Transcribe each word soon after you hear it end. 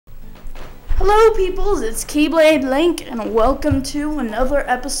Hello peoples, it's KeybladeLink and welcome to another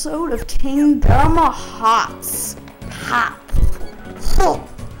episode of Kingdom Hearts.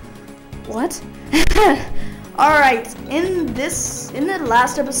 What? Alright, in the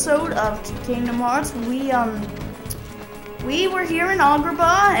last episode of Kingdom Hearts, we were here in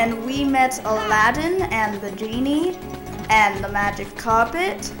Agrabah and we met Aladdin and the genie and the magic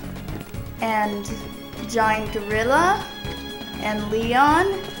carpet and giant gorilla and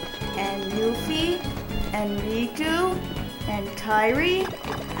Leon and Yuffie and Riku and Kairi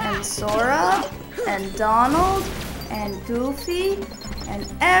and Sora and Donald and Goofy and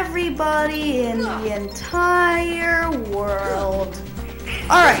everybody in the entire world.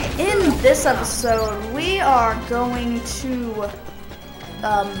 Alright, in this episode we are going to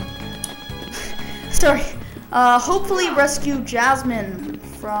hopefully rescue Jasmine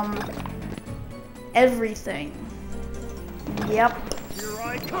from everything. Yep.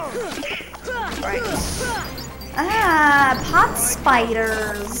 Right. Pot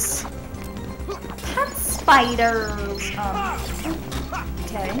spiders. Pot spiders.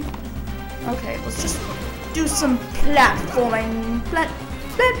 Okay. Okay, let's just do some platforming.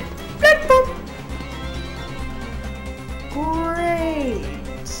 Platform. Great.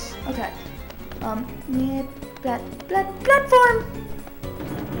 Okay. Yeah, platform.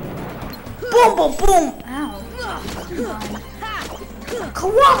 Boom, boom, boom. Ow. Come on.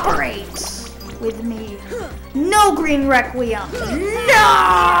 Cooperate with me. No green requiem.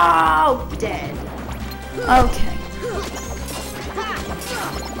 No! Dead. Okay.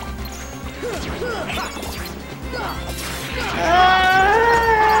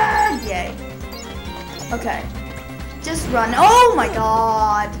 Yay. Okay. Just run. Oh my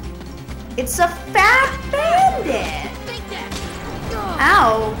god. It's a fat bandit.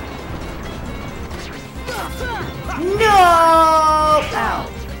 Ow. No! Ow.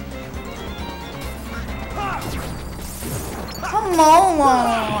 Come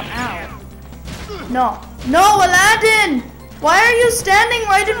on! Ow. No. No, Aladdin! Why are you standing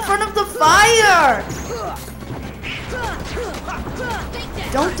right in front of the fire?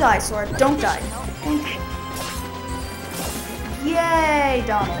 Don't die, Sora. Don't die. Yay,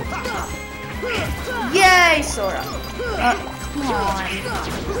 Donald. Yay, Sora. Come on.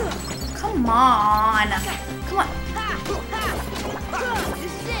 Come on. Come on.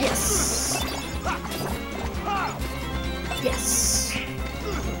 Yes. Yes.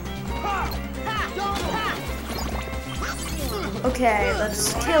 Okay,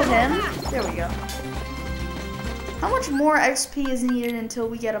 let's kill him. There we go. How much more XP is needed until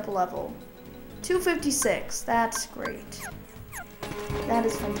we get up a level? 256. That's great. That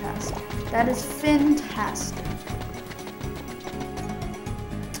is fantastic. That is fantastic.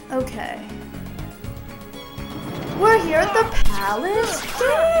 Okay. We're here at the palace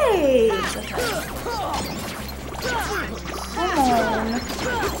gate. Okay. Come on.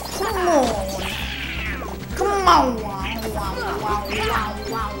 Come on. Come on.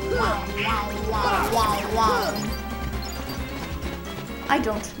 I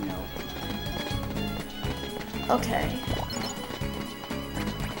don't know. Okay.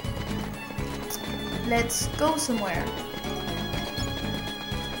 Let's go somewhere.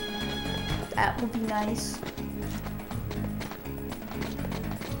 That would be nice.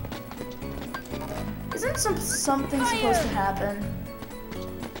 Isn't something supposed to happen?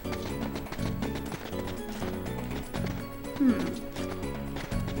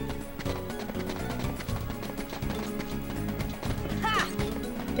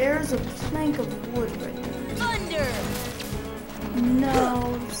 There's a plank of wood right there. Thunder!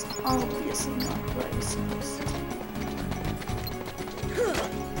 No, it's obviously not what I'm supposed to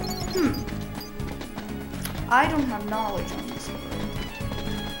do. I don't have knowledge on this word.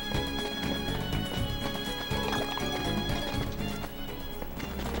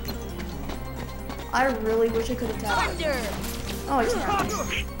 I really wish I could attack it. Oh, I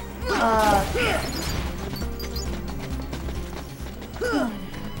can't.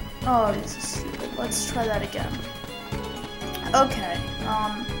 Oh, this is stupid. Let's try that again. Okay,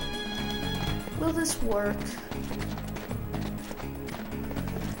 will this work?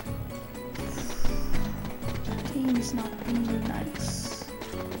 Game's not being nice.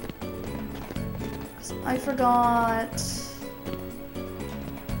 I forgot.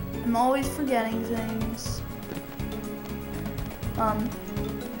 I'm always forgetting things.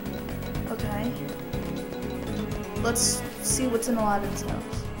 Okay. Let's see what's in Aladdin's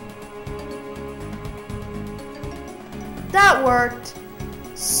house. That worked!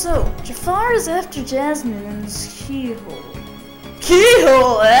 So, Jafar is after Jasmine in his keyhole.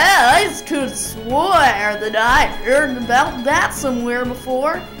 Keyhole? Yeah, I could swear that I heard about that somewhere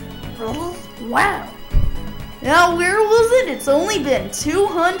before. Wow. Now, where was it? It's only been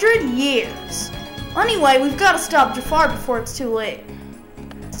 200 years. Anyway, we've got to stop Jafar before it's too late.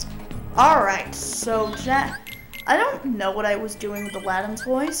 Alright, so I don't know what I was doing with Aladdin's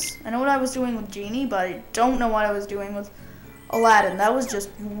voice. I know what I was doing with Genie, but I don't know what I was doing with Aladdin. That was just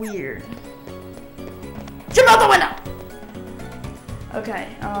weird. Jump out the window! Okay,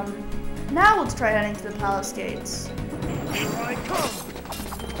 now let's try heading to the palace gates. Here I come.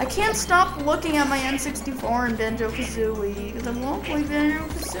 I can't stop looking at my N64 and Banjo-Kazooie, because I won't play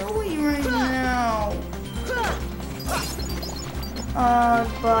Banjo-Kazooie right now.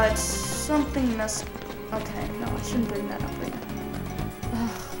 But something messed... Okay, no, I shouldn't bring that up right now.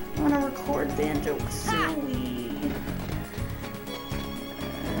 I want to record Banjo-Kazooie.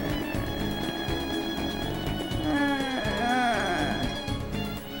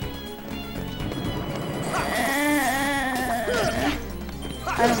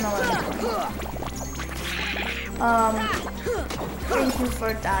 I don't know what I'm doing. Thank you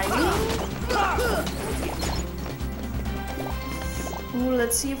for dying. Ooh,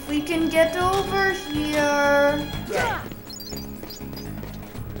 let's see if we can get over here. Yeah.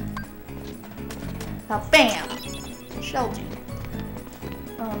 Now, bam! Shelby.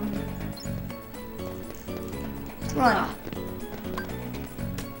 Run.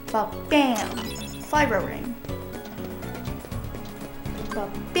 Bam! Fibro ring.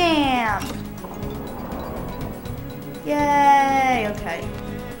 Bam! Yay! Okay.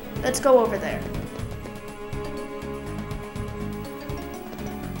 Let's go over there.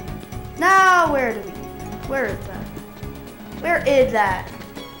 Now, where is that? Where is that?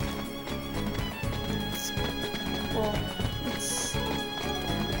 Well, it's...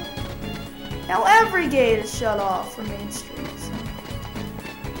 Now every gate is shut off from Main Street. So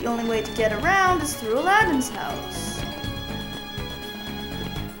the only way to get around is through Aladdin's house.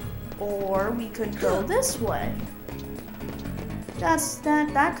 Or we could go this way.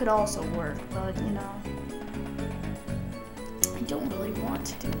 That could also work, but you know, I don't really want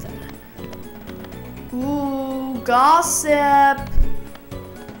to do that. Ooh, gossip.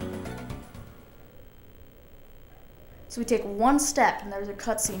 So we take one step and there's a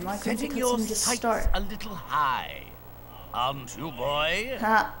cutscene. Why couldn't the cutscene just start? A little high, aren't you, boy?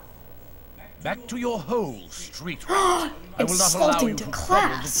 Huh. Back to your hole, street rat. I will not allow Insulting you to to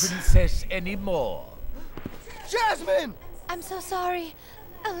class. trouble the princess anymore. Jasmine! I'm so sorry,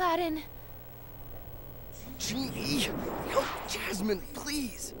 Aladdin. Genie, help Jasmine,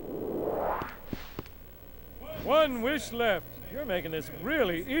 please. One wish left. You're making this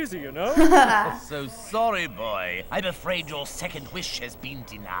really easy, you know? So sorry, boy. I'm afraid your second wish has been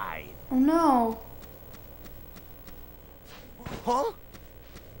denied. Oh no. Huh?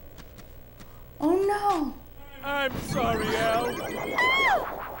 Oh no. I'm sorry, Al.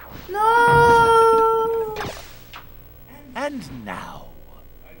 No. And now,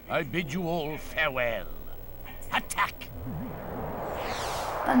 I bid you all farewell. Attack!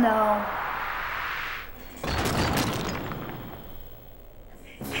 Oh no.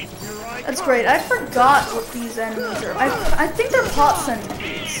 That's great. I forgot what these enemies are. I think they're pot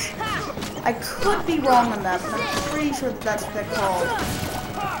centipedes. I could be wrong on that, but I'm pretty sure that that's what they're called.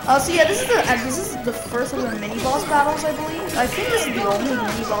 So yeah, this is the first of the mini boss battles, I believe. I think this is the only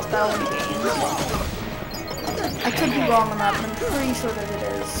mini boss battle in the game. I could be wrong on that, but I'm pretty sure that it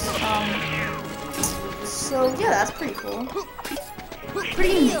is. So yeah, that's pretty cool.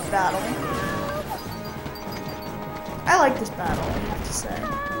 Pretty neat battle. I like this battle, I have to say.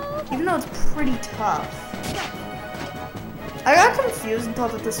 Even though it's pretty tough. I got confused and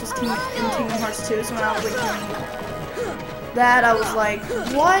thought that this was Kingdom Hearts 2, so when I was like doing that, I was like,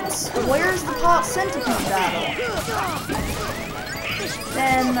 what? Where's the pot centipede battle?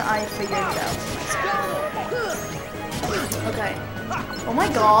 Then I figured it out. Okay. Oh my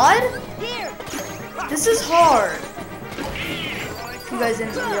god! This is hard. You guys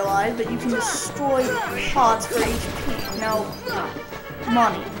didn't realize, but you can destroy pots for HP. No,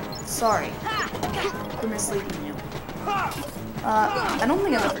 money. Sorry for misleading you. I don't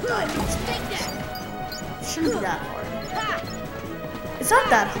think I've ever died in this game. It shouldn't be that hard. It's not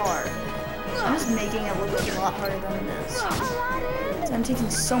that hard. I'm just making it look a lot harder than it is. So I'm taking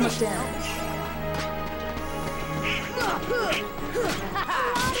so much damage.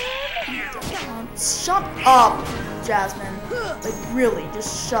 Shut up, Jasmine. Like, really,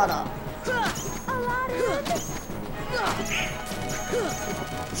 just shut up.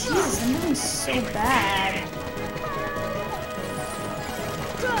 Jesus, I'm doing so bad.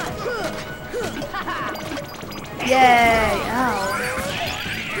 Yay, ow.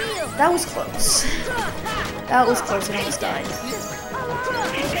 That was close. That was close, I almost died.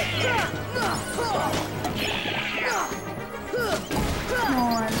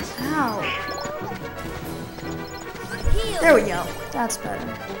 There we go. That's better.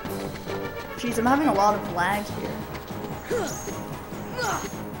 Jeez, I'm having a lot of lag here.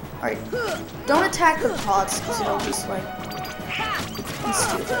 Alright. Don't attack the pots because it'll just like be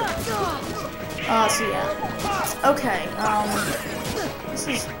stupid. So yeah. Okay, this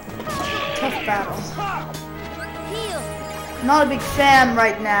is a tough battle. Not a big fan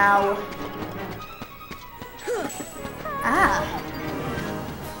right now. Ah.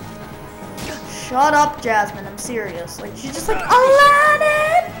 Shut up, Jasmine. I'm serious. Like, she's just like,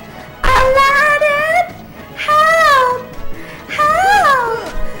 Aladdin! Aladdin! Help!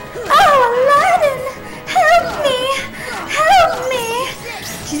 Help! Oh, Aladdin! Help me! Help me!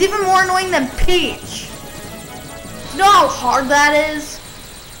 She's even more annoying than Peach. You know how hard that is?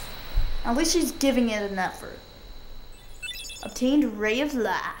 At least she's giving it an effort. Obtained Ray of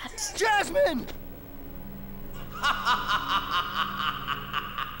Light. Jasmine!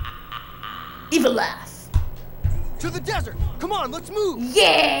 Evil laugh. To the desert! Come on, let's move!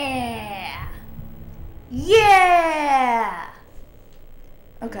 Yeah! Yeah!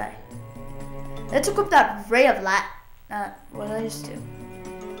 Okay. Let's equip that Ray of Light. What did I just do?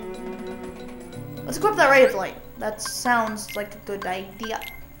 Let's equip that Ray of Light. That sounds like a good idea.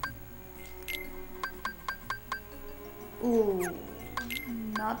 Ooh.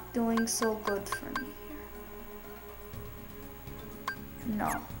 Not doing so good for me here. No.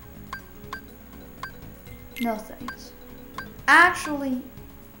 No thanks. Actually,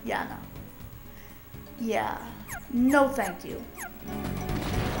 yeah, no. Yeah. No thank you.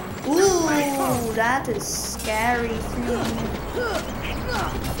 Ooh, that is scary for me.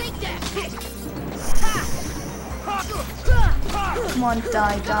 Come on,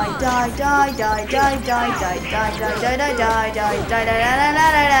 die, die, die, die, die, die, die, die, die, die, die, die, die, die,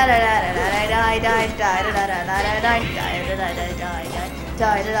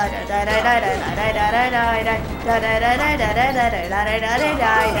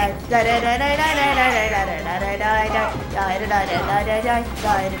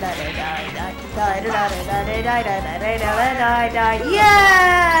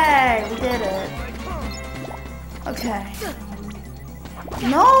 Yay! We did it. Okay.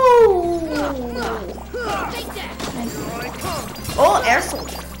 No! Thank you. Oh, air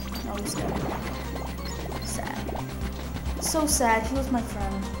soldier. No, he's dead. Sad. So sad. He was my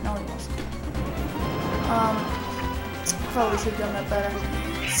friend. No, he wasn't. Probably should have done that better.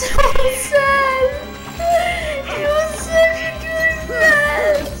 So sad. He was such a good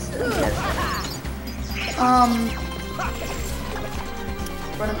friend.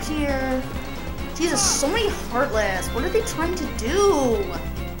 Run up here. Jesus, so many Heartless. What are they trying to do?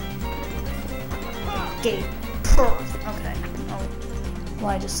 Gay perth. Okay. Oh, well,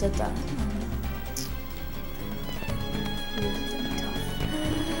 I just said that.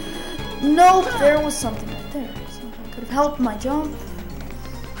 Nope, there was something right there. Something could have helped my jump.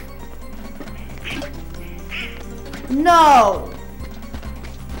 No!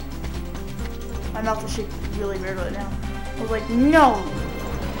 My mouth is shaking really weird right now. I was like, no!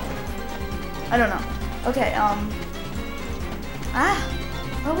 I don't know. Okay,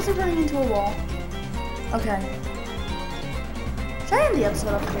 why was I running into a wall? Okay. Should I end the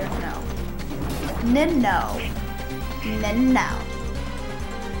episode up here? No. No.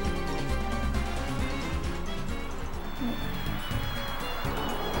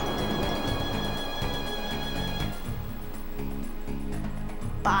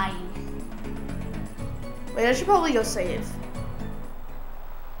 Bye. Wait, I should probably go save.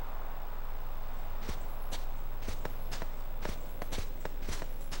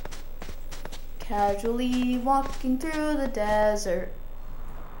 Casually walking through the desert.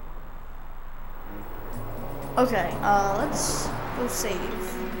 Okay, let's go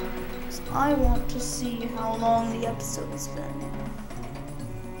save. I want to see how long the episode has been.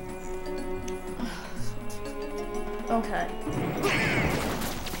 Okay.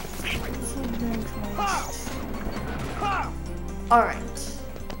 Alright.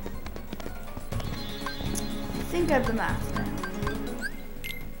 I think I have the math now.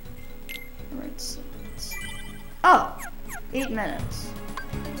 Oh, 8 minutes.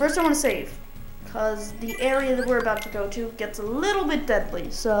 First I want to save, because the area that we're about to go to gets a little bit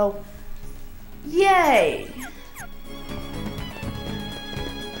deadly, so yay!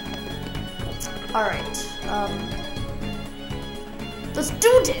 Alright, let's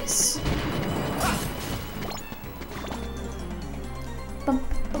do this!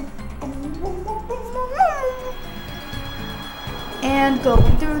 And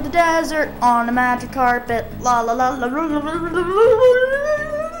going through the desert on a magic carpet, la la la la la la la la.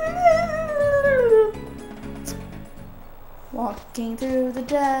 Walking through the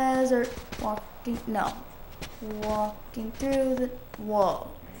desert, no. Walking through the... Whoa.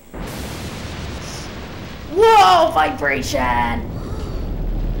 Whoa! Vibration!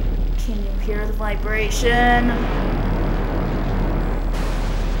 Can you hear the vibration?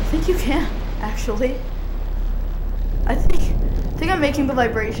 I think you can, actually. I think I'm making the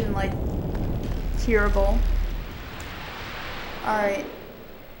vibration, like, hearable. Alright.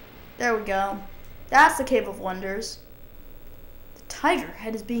 There we go. That's the Cave of Wonders. The tiger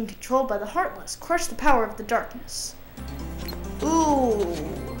head is being controlled by the Heartless. Crush the power of the darkness. Ooh.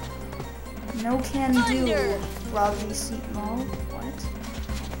 No can do. Robbie Seat Mall. What?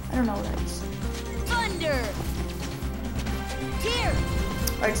 I don't know what that is. Thunder! Here!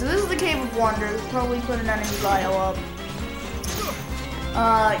 Alright, so this is the Cave of Wonders. Probably put an enemy bio up.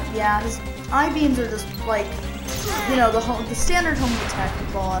 Yeah, his I-beams are just like, you know, the standard home attack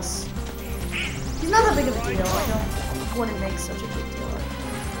boss. He's not that big of a deal. I wouldn't make such a big deal.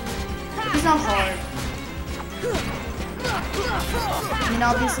 He's not hard. I mean,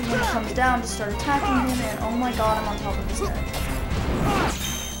 obviously when he comes down, just start attacking him, and oh my god, I'm on top of his head.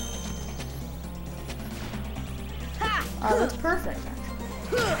 That's perfect, actually.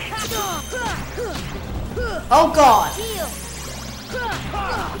 Oh god!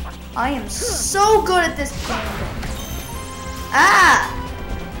 I am so good at this game. Ah!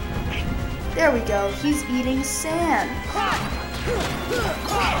 There we go. He's eating sand.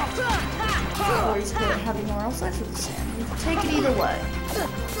 Or he's having oral sex with the sand. You can take it either way.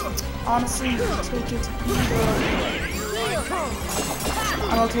 Honestly, you can take it either way.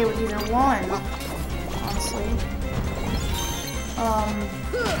 I'm okay with either one. Honestly.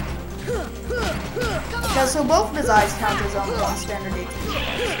 Yeah, so both of his eyes count as one standard HP.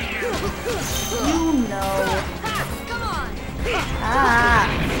 You know. Ah!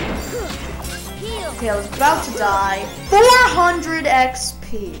 Okay, I was about to die. 400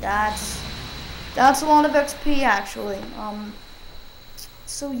 XP. That's a lot of XP, actually.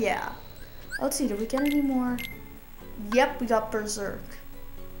 So yeah. Let's see, did we get any more? Yep, we got Berserk.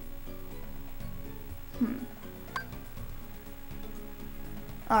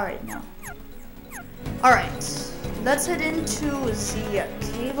 Alright, no. Alright, let's head into the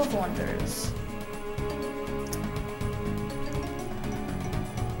Cave of Wonders.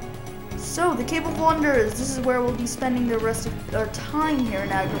 So, the Cave of Wonders, this is where we'll be spending the rest of our time here in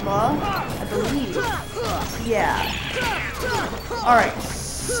Agrabah, I believe. Yeah. Alright,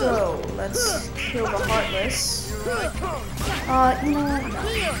 so, let's kill the Heartless. You know what?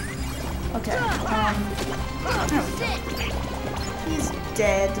 No. Okay, he's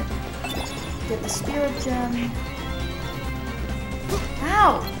dead. Get the Spirit Gem.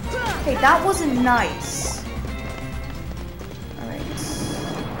 Ow! Hey, that wasn't nice. Alright.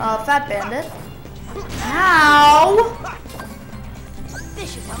 Fat Bandit. Ow!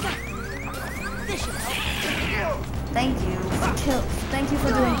 Thank you for thank you for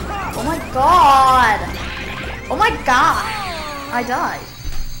doing. Oh my god! Oh my god! I died.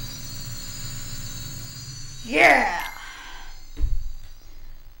 Yeah!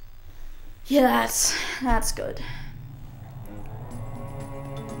 Yeah, that's good.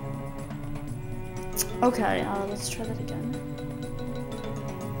 Okay, let's try that again.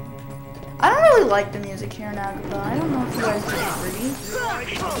 I don't really like the music here in Agrabah. I don't know if you guys agree.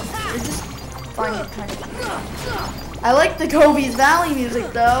 I just find it kind of cute. I like the Gobi's Valley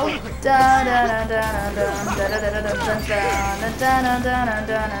music though. That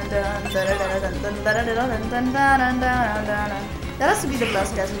has to be the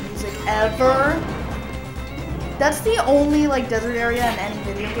best desert music ever. That's the only like desert area in any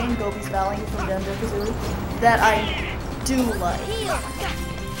video game, Gobi's Valley from Banjo-Kazooie, that I do like.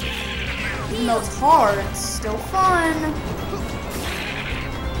 Even though it's hard, it's still fun.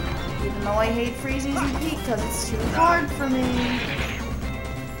 Even though I hate Freeze Easy Peak because it's too hard for me.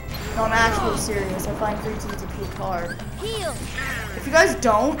 No, I'm actually serious. I find Freeze Easy Peak hard. If you guys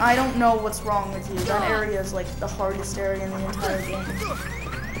don't, I don't know what's wrong with you. That area is like the hardest area in the entire game.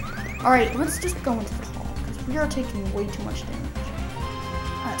 Alright, let's just go into the hall because we are taking way too much damage.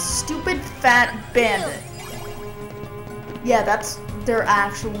 That stupid fat bandit. Yeah, that's their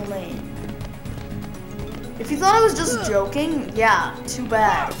actual name. If you thought I was just joking, yeah, too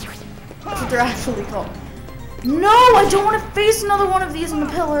bad. That's what they're actually called. No, I don't want to face another one of these in the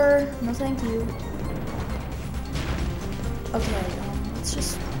pillar. No, thank you. Okay, let's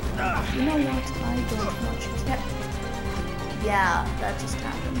just. You know what? I don't much care. Yeah, that just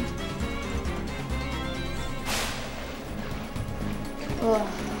happened. Ugh.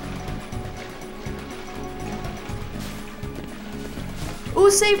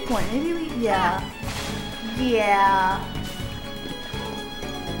 Ooh, save point. Maybe we. Yeah. Yeah.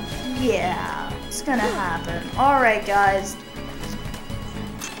 Yeah. It's gonna happen. Alright, guys.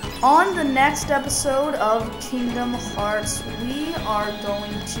 On the next episode of Kingdom Hearts, we are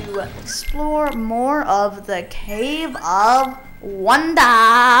going to explore more of the Cave of Wonders.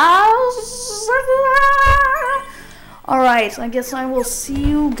 Alright, I guess I will see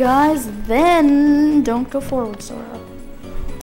you guys then. Don't go forward, Sora.